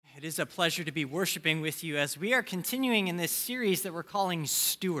It is a pleasure to be worshiping with you as we are continuing in this series that we're calling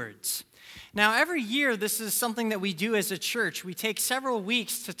Stewards. Now, every year, this is something that we do as a church. We take several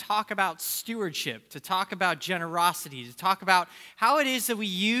weeks to talk about stewardship, to talk about generosity, to talk about how it is that we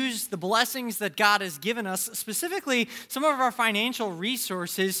use the blessings that God has given us, specifically some of our financial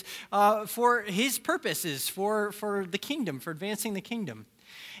resources for His purposes, for the kingdom, for advancing the kingdom.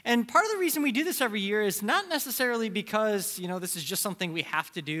 And part of the reason we do this every year is not necessarily because, this is just something we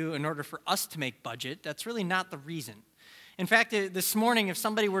have to do in order for us to make budget. That's really not the reason. In fact, this morning, if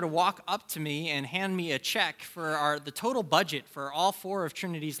somebody were to walk up to me and hand me a check for the total budget for all 4 of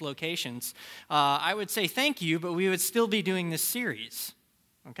Trinity's locations, I would say thank you, but we would still be doing this series.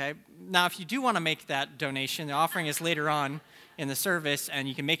 Okay? Now, if you do want to make that donation, the offering is later on in the service, and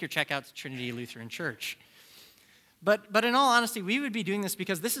you can make your check out to Trinity Lutheran Church. But in all honesty, we would be doing this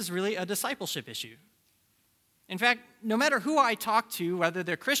because this is really a discipleship issue. In fact, no matter who I talk to, whether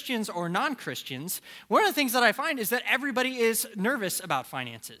they're Christians or non-Christians, one of the things that I find is that everybody is nervous about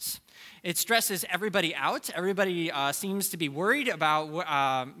finances. It stresses everybody out. Everybody seems to be worried about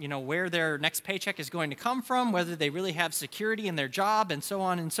where their next paycheck is going to come from, whether they really have security in their job, and so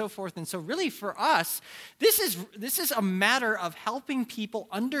on and so forth. And so really for us, this is a matter of helping people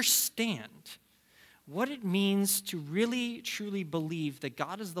understand what it means to really, truly believe that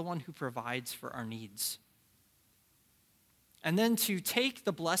God is the one who provides for our needs. And then to take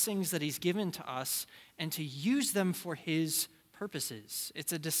the blessings that He's given to us and to use them for His purposes.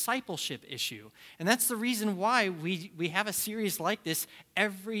 It's a discipleship issue. And that's the reason why we have a series like this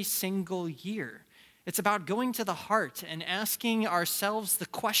every single year. It's about going to the heart and asking ourselves the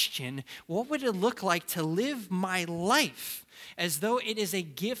question, what would it look like to live my life as though it is a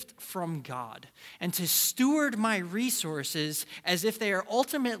gift from God, and to steward my resources as if they are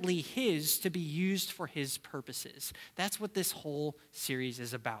ultimately His to be used for His purposes? That's what this whole series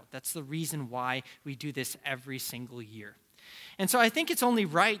is about. That's the reason why we do this every single year. And so I think it's only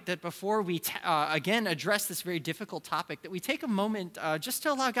right that before we, again, address this very difficult topic, that we take a moment just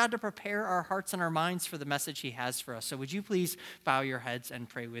to allow God to prepare our hearts and our minds for the message He has for us. So would you please bow your heads and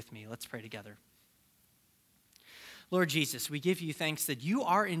pray with me? Let's pray together. Lord Jesus, we give you thanks that you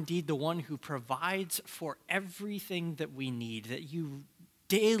are indeed the one who provides for everything that we need, that you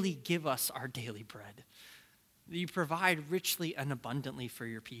daily give us our daily bread, that you provide richly and abundantly for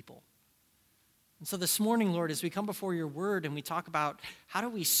your people. And so this morning, Lord, as we come before your word and we talk about how do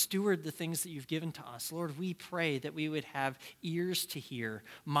we steward the things that you've given to us, Lord, we pray that we would have ears to hear,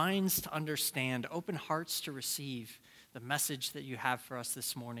 minds to understand, open hearts to receive the message that you have for us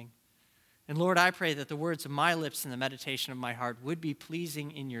this morning. And Lord, I pray that the words of my lips and the meditation of my heart would be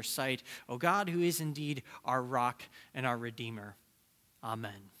pleasing in your sight, O God, who is indeed our rock and our Redeemer.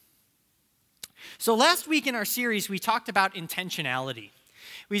 Amen. So last week in our series, we talked about intentionality.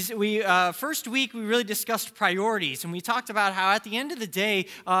 First week, we really discussed priorities, and we talked about how at the end of the day,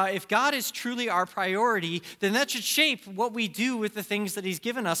 if God is truly our priority, then that should shape what we do with the things that He's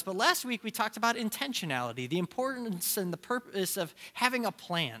given us. But last week, we talked about intentionality, the importance and the purpose of having a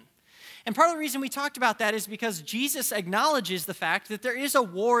plan. And part of the reason we talked about that is because Jesus acknowledges the fact that there is a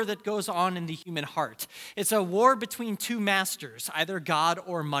war that goes on in the human heart. It's a war between 2 masters, either God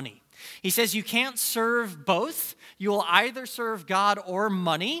or money. He says you can't serve both. You will either serve God or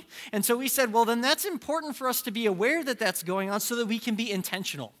money. And so we said, well, then that's important for us to be aware that that's going on so that we can be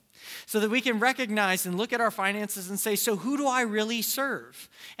intentional, so that we can recognize and look at our finances and say, so who do I really serve?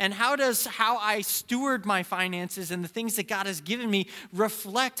 And how I steward my finances and the things that God has given me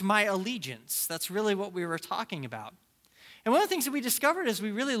reflect my allegiance? That's really what we were talking about. And one of the things that we discovered as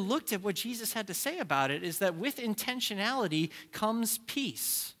we really looked at what Jesus had to say about it is that with intentionality comes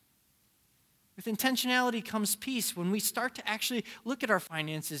peace. With intentionality comes peace when we start to actually look at our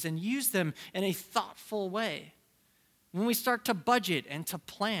finances and use them in a thoughtful way. When we start to budget and to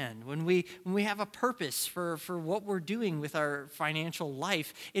plan, when we have a purpose for what we're doing with our financial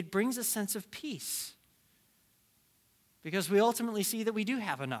life, it brings a sense of peace. Because we ultimately see that we do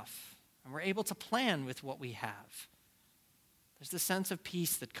have enough, and we're able to plan with what we have. There's the sense of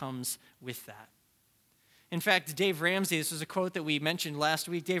peace that comes with that. In fact, Dave Ramsey, this was a quote that we mentioned last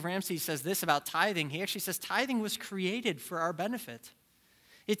week, Dave Ramsey says this about tithing. He actually says tithing was created for our benefit.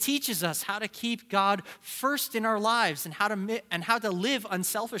 It teaches us how to keep God first in our lives and how to live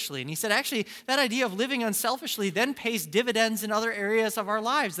unselfishly. And he said, actually, that idea of living unselfishly then pays dividends in other areas of our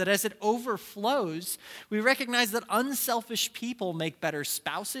lives, that as it overflows, we recognize that unselfish people make better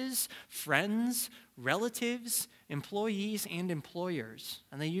spouses, friends, relatives, employees, and employers.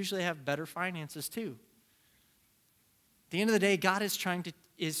 And they usually have better finances too. At the end of the day, God is trying to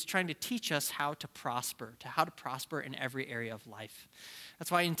is trying to teach us how to prosper in every area of life.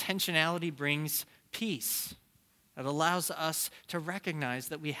 That's why intentionality brings peace. It allows us to recognize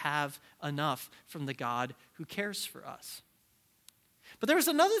that we have enough from the God who cares for us. But there was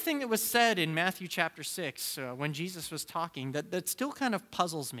another thing that was said in Matthew chapter 6 when Jesus was talking that still kind of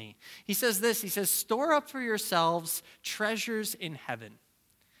puzzles me. He says this, he says, "Store up for yourselves treasures in heaven."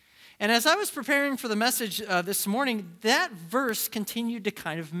 And as I was preparing for the message this morning, that verse continued to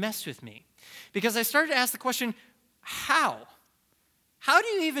kind of mess with me. Because I started to ask the question, how? How do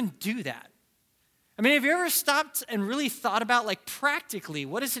you even do that? I mean, have you ever stopped and really thought about, like, practically,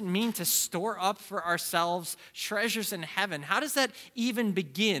 what does it mean to store up for ourselves treasures in heaven? How does that even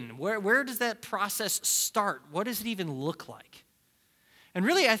begin? Where does that process start? What does it even look like? And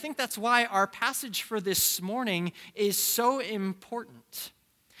really, I think that's why our passage for this morning is so important.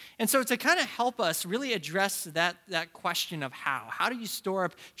 And so to kind of help us really address that question of how do you store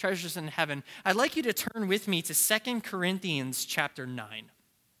up treasures in heaven, I'd like you to turn with me to 2 Corinthians chapter 9.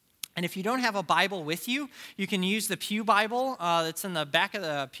 And if you don't have a Bible with you, you can use the Pew Bible that's in the back of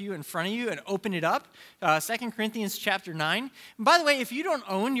the pew in front of you and open it up, 2 Corinthians chapter 9. And by the way, if you don't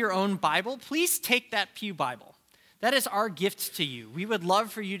own your own Bible, please take that Pew Bible. That is our gift to you. We would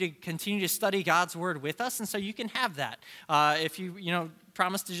love for you to continue to study God's Word with us, and so you can have that. If you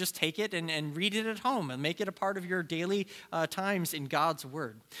promise to just take it and read it at home and make it a part of your daily times in God's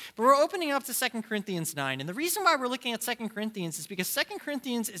Word. But we're opening up to 2 Corinthians 9, and the reason why we're looking at 2 Corinthians is because 2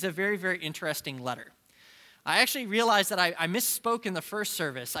 Corinthians is a very, very interesting letter. I actually realized that I misspoke in the first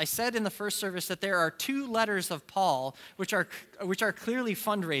service. I said in the first service that there are 2 letters of Paul, which are clearly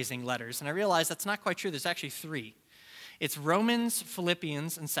fundraising letters, and I realized that's not quite true. There's actually 3. It's Romans,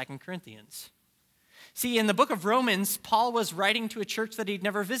 Philippians, and 2 Corinthians. See, in the book of Romans, Paul was writing to a church that he'd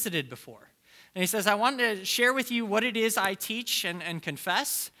never visited before. And he says, I want to share with you what it is I teach and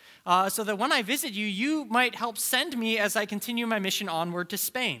confess, so that when I visit you, you might help send me as I continue my mission onward to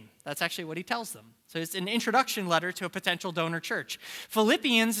Spain. That's actually what he tells them. So it's an introduction letter to a potential donor church.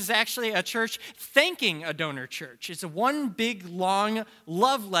 Philippians is actually a church thanking a donor church. It's a one big, long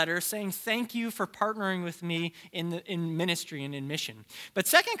love letter saying thank you for partnering with me in ministry and in mission. But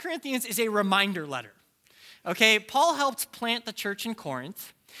 2 Corinthians is a reminder letter. Okay, Paul helped plant the church in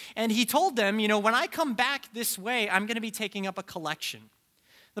Corinth, and he told them, when I come back this way, I'm going to be taking up a collection.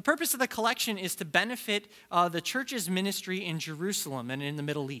 The purpose of the collection is to benefit the church's ministry in Jerusalem and in the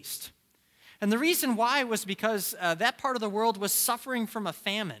Middle East. And the reason why was because that part of the world was suffering from a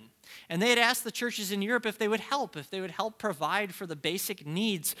famine. And they had asked the churches in Europe if they would help provide for the basic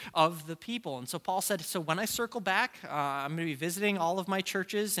needs of the people. And so Paul said, so when I circle back, I'm going to be visiting all of my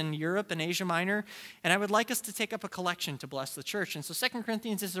churches in Europe and Asia Minor, and I would like us to take up a collection to bless the church. And so 2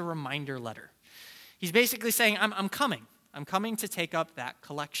 Corinthians is a reminder letter. He's basically saying, I'm coming. I'm coming to take up that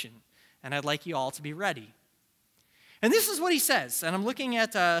collection, and I'd like you all to be ready. And this is what he says, and I'm looking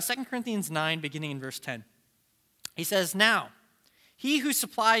at 2 Corinthians 9, beginning in verse 10. He says, now, he who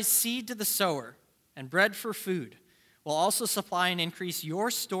supplies seed to the sower and bread for food will also supply and increase your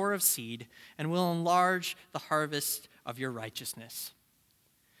store of seed and will enlarge the harvest of your righteousness.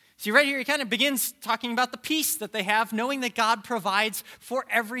 See, right here, he kind of begins talking about the peace that they have, knowing that God provides for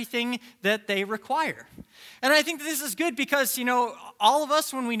everything that they require. And I think that this is good because, all of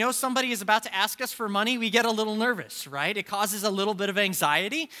us, when we know somebody is about to ask us for money, we get a little nervous, right? It causes a little bit of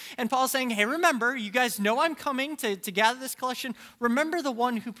anxiety. And Paul's saying, hey, remember, you guys know I'm coming to gather this collection. Remember the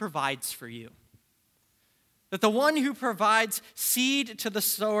one who provides for you. That the one who provides seed to the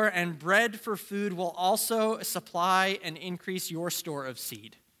sower and bread for food will also supply and increase your store of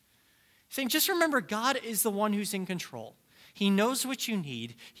seed. Saying, just remember, God is the one who's in control. He knows what you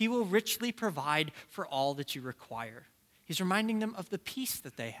need. He will richly provide for all that you require. He's reminding them of the peace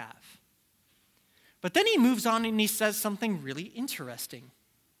that they have. But then he moves on and he says something really interesting.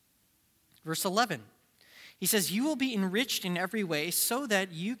 Verse 11, he says, you will be enriched in every way so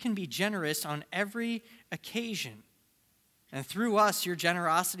that you can be generous on every occasion. And through us, your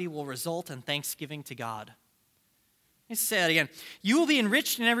generosity will result in thanksgiving to God. Let's say it again. You will be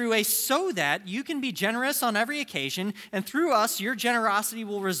enriched in every way so that you can be generous on every occasion, and through us, your generosity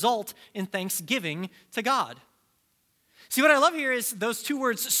will result in thanksgiving to God. See, what I love here is those 2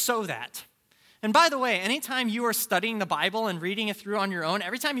 words, so that. And by the way, anytime you are studying the Bible and reading it through on your own,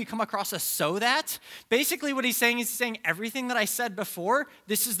 every time you come across a so that, basically what he's saying is everything that I said before,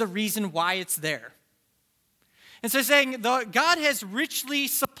 this is the reason why it's there. And so he's saying, God has richly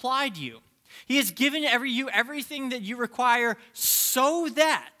supplied you. He has given you everything that you require so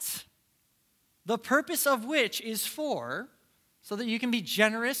that the purpose of which is for so that you can be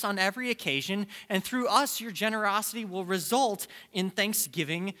generous on every occasion, and through us, your generosity will result in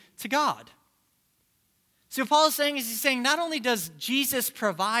thanksgiving to God. So what Paul is saying is he's saying not only does Jesus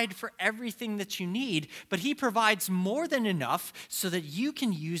provide for everything that you need, but he provides more than enough so that you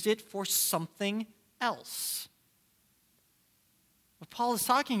can use it for something else. What Paul is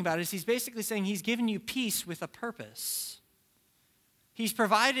talking about is he's basically saying he's given you peace with a purpose. He's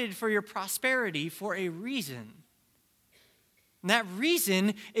provided for your prosperity for a reason. And that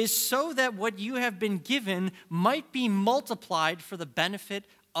reason is so that what you have been given might be multiplied for the benefit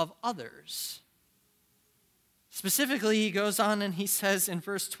of others. Specifically, he goes on and he says in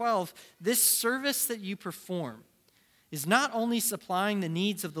verse 12, this service that you perform is not only supplying the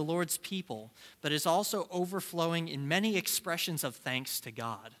needs of the Lord's people, but is also overflowing in many expressions of thanks to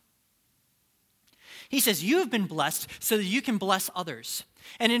God. He says, you have been blessed so that you can bless others.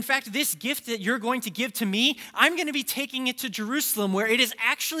 And in fact, this gift that you're going to give to me, I'm going to be taking it to Jerusalem, where it is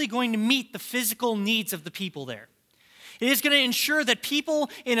actually going to meet the physical needs of the people there. It is going to ensure that people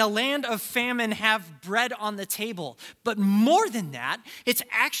in a land of famine have bread on the table. But more than that, it's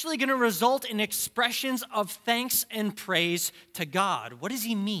actually going to result in expressions of thanks and praise to God. What does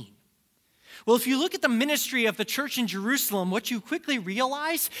he mean? Well, if you look at the ministry of the church in Jerusalem, what you quickly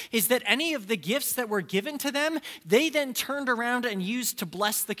realize is that any of the gifts that were given to them, they then turned around and used to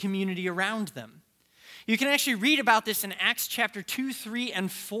bless the community around them. You can actually read about this in Acts chapter 2, 3,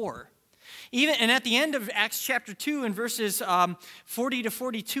 and 4. And at the end of Acts chapter 2 in verses 40 to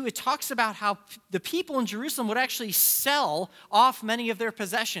 42, it talks about how the people in Jerusalem would actually sell off many of their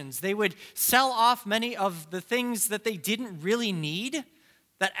possessions. They would sell off many of the things that they didn't really need,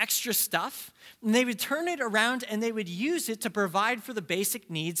 that extra stuff, and they would turn it around and they would use it to provide for the basic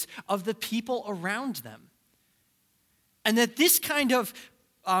needs of the people around them. And that this kind of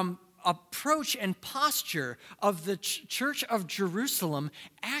approach and posture of the church of Jerusalem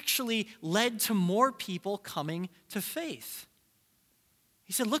actually led to more people coming to faith.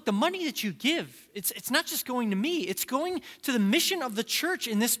 He said, look, the money that you give, it's not just going to me, it's going to the mission of the church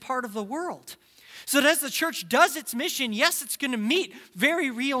in this part of the world. So that as the church does its mission, yes, it's going to meet very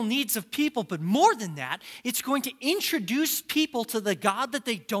real needs of people, but more than that, it's going to introduce people to the God that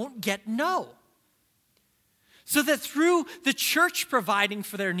they don't yet know. So that through the church providing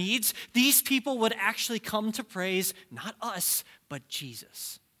for their needs, these people would actually come to praise not us, but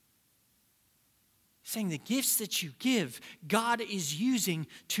Jesus. Saying the gifts that you give, God is using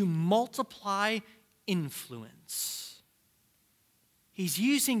to multiply influence. He's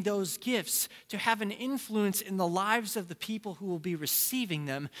using those gifts to have an influence in the lives of the people who will be receiving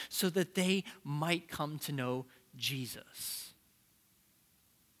them so that they might come to know Jesus.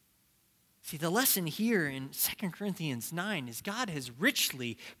 See, the lesson here in 2 Corinthians 9 is God has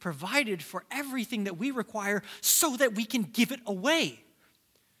richly provided for everything that we require so that we can give it away.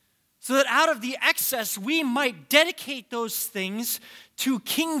 So that out of the excess, we might dedicate those things to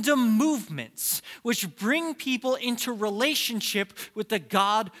kingdom movements, which bring people into relationship with the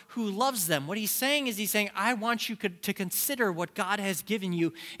God who loves them. What he's saying is I want you to consider what God has given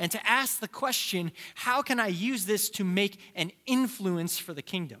you and to ask the question, how can I use this to make an influence for the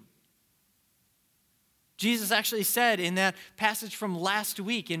kingdom? Jesus actually said in that passage from last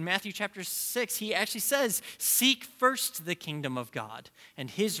week in Matthew chapter 6, he actually says, seek first the kingdom of God and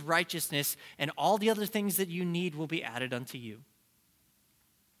his righteousness, and all the other things that you need will be added unto you.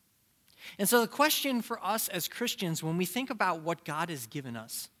 And so the question for us as Christians when we think about what God has given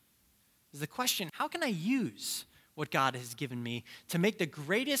us is the question, how can I use what God has given me to make the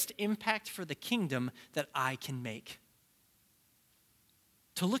greatest impact for the kingdom that I can make?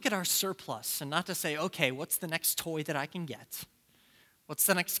 To look at our surplus and not to say, okay, what's the next toy that I can get? What's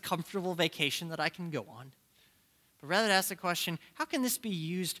the next comfortable vacation that I can go on? But rather to ask the question, how can this be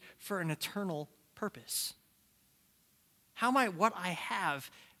used for an eternal purpose? How might what I have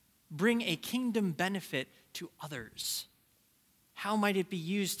bring a kingdom benefit to others? How might it be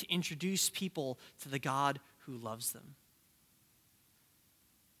used to introduce people to the God who loves them?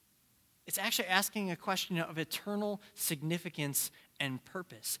 It's actually asking a question of eternal significance and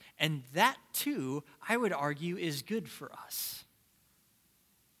purpose. And that, too, I would argue, is good for us.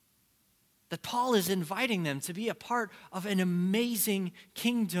 That Paul is inviting them to be a part of an amazing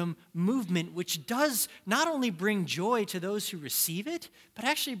kingdom movement, which does not only bring joy to those who receive it, but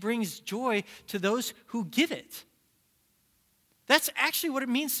actually brings joy to those who give it. That's actually what it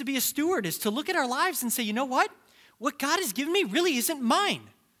means to be a steward, is to look at our lives and say, you know what? What God has given me really isn't mine.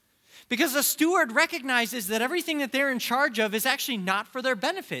 Because a steward recognizes that everything that they're in charge of is actually not for their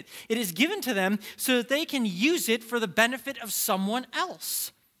benefit. It is given to them so that they can use it for the benefit of someone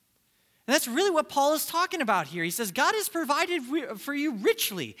else. And that's really what Paul is talking about here. He says, God has provided for you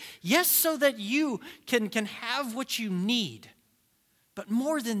richly. Yes, so that you can have what you need. But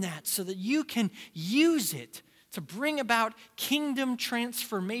more than that, so that you can use it to bring about kingdom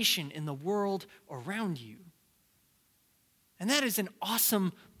transformation in the world around you. And that is an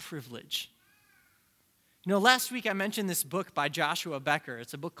awesome privilege. You know, last week I mentioned this book by Joshua Becker.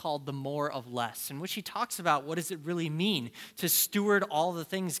 It's a book called The More of Less, in which he talks about what does it really mean to steward all the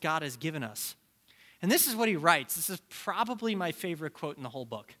things God has given us. And this is what he writes. This is probably my favorite quote in the whole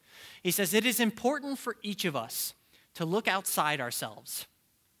book. He says, "It is important for each of us to look outside ourselves,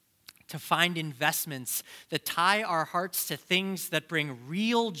 to find investments that tie our hearts to things that bring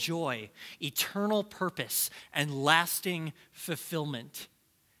real joy, eternal purpose, and lasting fulfillment.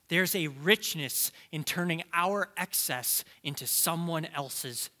 There's a richness in turning our excess into someone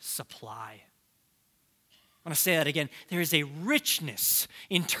else's supply." I want to say that again. There is a richness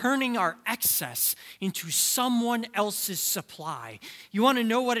in turning our excess into someone else's supply. You want to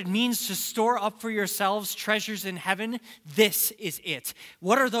know what it means to store up for yourselves treasures in heaven? This is it.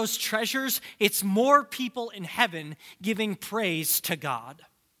 What are those treasures? It's more people in heaven giving praise to God.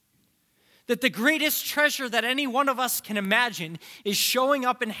 That the greatest treasure that any one of us can imagine is showing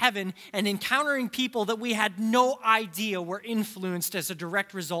up in heaven and encountering people that we had no idea were influenced as a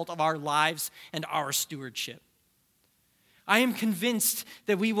direct result of our lives and our stewardship. I am convinced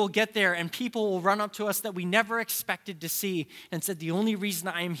that we will get there and people will run up to us that we never expected to see and said, the only reason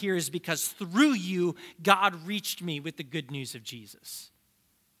I am here is because through you, God reached me with the good news of Jesus.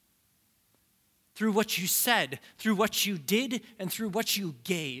 Through what you said, through what you did, and through what you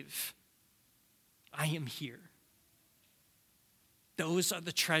gave, I am here. Those are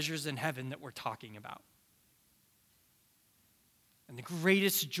the treasures in heaven that we're talking about. And the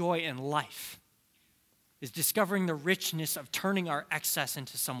greatest joy in life is discovering the richness of turning our excess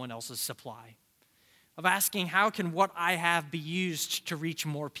into someone else's supply, of asking, how can what I have be used to reach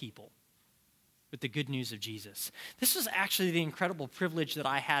more people with the good news of Jesus? This was actually the incredible privilege that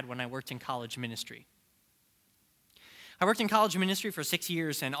I had when I worked in college ministry. I worked in college ministry for 6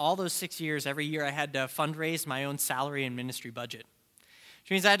 years, and all those 6 years, every year I had to fundraise my own salary and ministry budget, which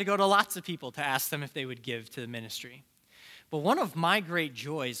means I had to go to lots of people to ask them if they would give to the ministry. But one of my great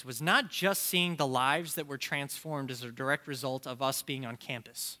joys was not just seeing the lives that were transformed as a direct result of us being on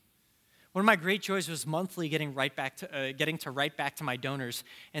campus. One of my great joys was monthly getting to write back to my donors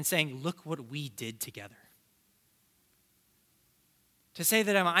and saying, look what we did together. To say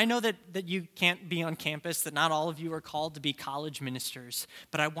that I know that you can't be on campus, that not all of you are called to be college ministers,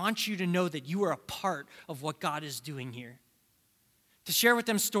 but I want you to know that you are a part of what God is doing here. To share with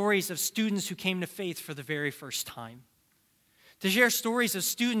them stories of students who came to faith for the very first time. To share stories of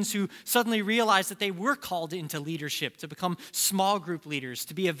students who suddenly realized that they were called into leadership, to become small group leaders,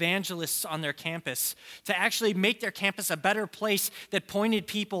 to be evangelists on their campus, to actually make their campus a better place that pointed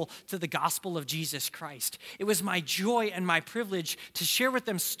people to the gospel of Jesus Christ. It was my joy and my privilege to share with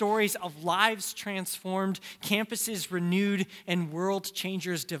them stories of lives transformed, campuses renewed, and world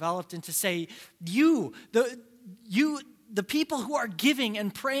changers developed, and to say, the people who are giving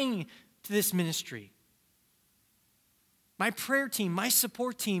and praying to this ministry, my prayer team, my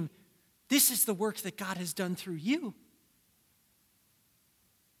support team, this is the work that God has done through you.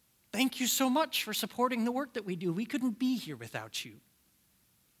 Thank you so much for supporting the work that we do. We couldn't be here without you.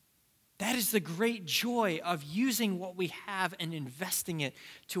 That is the great joy of using what we have and investing it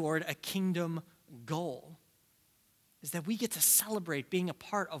toward a kingdom goal, is that we get to celebrate being a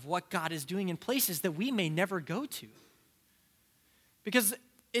part of what God is doing in places that we may never go to. Because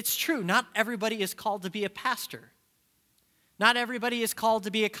it's true, not everybody is called to be a pastor. Not everybody is called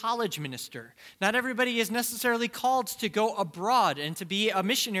to be a college minister. Not everybody is necessarily called to go abroad and to be a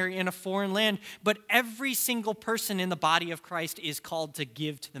missionary in a foreign land, but every single person in the body of Christ is called to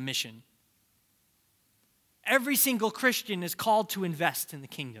give to the mission. Every single Christian is called to invest in the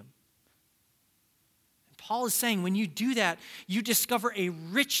kingdom. And Paul is saying when you do that, you discover a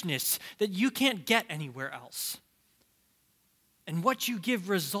richness that you can't get anywhere else. And what you give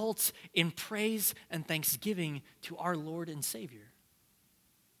results in praise and thanksgiving to our Lord and Savior.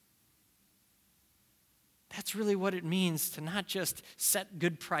 That's really what it means to not just set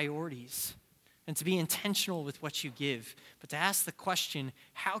good priorities and to be intentional with what you give, but to ask the question,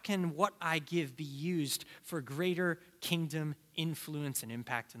 how can what I give be used for greater kingdom influence and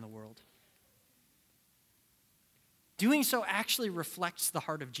impact in the world? Doing so actually reflects the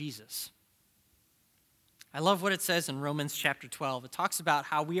heart of Jesus. I love what it says in Romans chapter 12. It talks about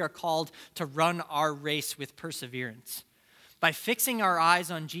how we are called to run our race with perseverance by fixing our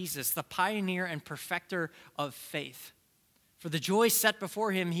eyes on Jesus, the pioneer and perfecter of faith. For the joy set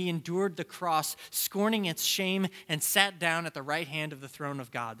before him, he endured the cross, scorning its shame, and sat down at the right hand of the throne of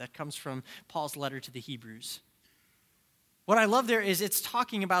God. That comes from Paul's letter to the Hebrews. What I love there is it's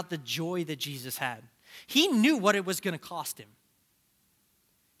talking about the joy that Jesus had. He knew what it was going to cost him.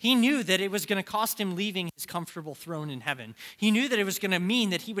 He knew that it was going to cost him leaving his comfortable throne in heaven. He knew that it was going to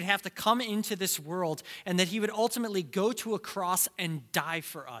mean that he would have to come into this world and that he would ultimately go to a cross and die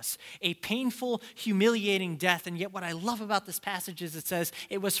for us. A painful, humiliating death. And yet what I love about this passage is it says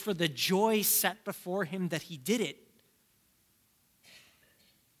it was for the joy set before him that he did it.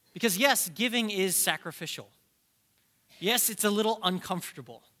 Because yes, giving is sacrificial. Yes, it's a little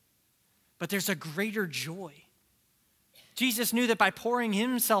uncomfortable. But there's a greater joy. Jesus knew that by pouring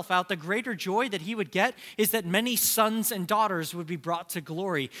himself out, the greater joy that he would get is that many sons and daughters would be brought to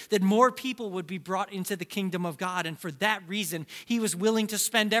glory, that more people would be brought into the kingdom of God. And for that reason, he was willing to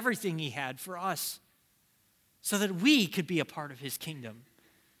spend everything he had for us so that we could be a part of his kingdom.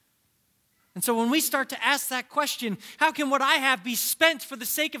 And so when we start to ask that question, how can what I have be spent for the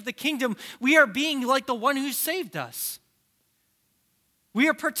sake of the kingdom? We are being like the one who saved us. We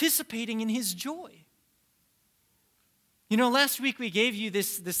are participating in his joy. You know, last week we gave you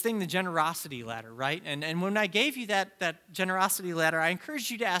this thing, the generosity ladder, right? And when I gave you that generosity ladder, I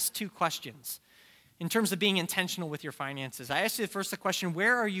encouraged you to ask two questions in terms of being intentional with your finances. I asked you first the question,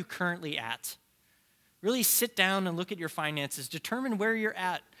 where are you currently at? Really sit down and look at your finances. Determine where you're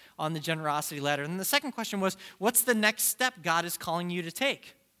at on the generosity ladder. And the second question was, what's the next step God is calling you to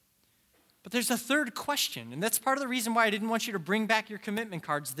take? But there's a third question, and that's part of the reason why I didn't want you to bring back your commitment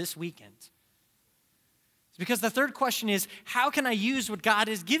cards this weekend. It's because the third question is, how can I use what God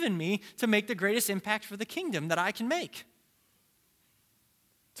has given me to make the greatest impact for the kingdom that I can make?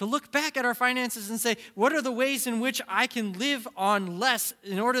 To look back at our finances and say, what are the ways in which I can live on less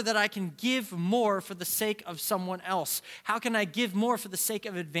in order that I can give more for the sake of someone else? How can I give more for the sake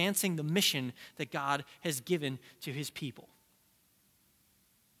of advancing the mission that God has given to his people?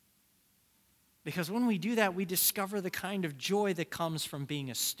 Because when we do that, we discover the kind of joy that comes from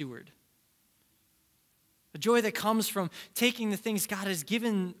being a steward. The joy that comes from taking the things God has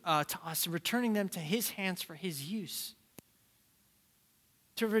given to us and returning them to his hands for his use.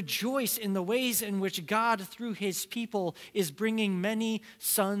 To rejoice in the ways in which God, through his people, is bringing many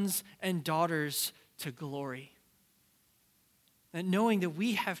sons and daughters to glory. And knowing that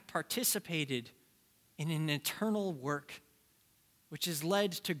we have participated in an eternal work which has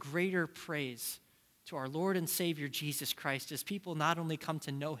led to greater praise to our Lord and Savior Jesus Christ as people not only come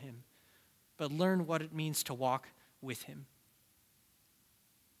to know him, but learn what it means to walk with him.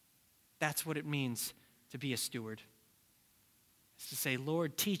 That's what it means to be a steward. It's to say,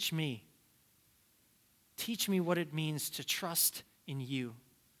 Lord, teach me. Teach me what it means to trust in you.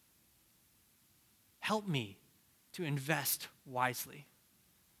 Help me to invest wisely.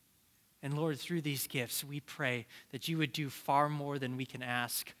 And Lord, through these gifts, we pray that you would do far more than we can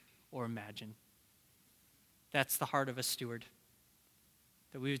ask or imagine. That's the heart of a steward.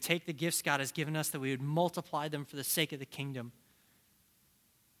 That we would take the gifts God has given us, that we would multiply them for the sake of the kingdom.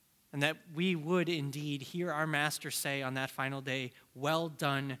 And that we would indeed hear our master say on that final day, well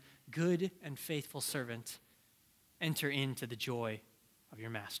done, good and faithful servant. Enter into the joy of your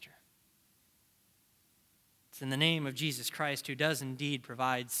master. It's in the name of Jesus Christ, who does indeed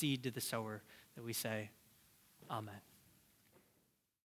provide seed to the sower, that we say, Amen.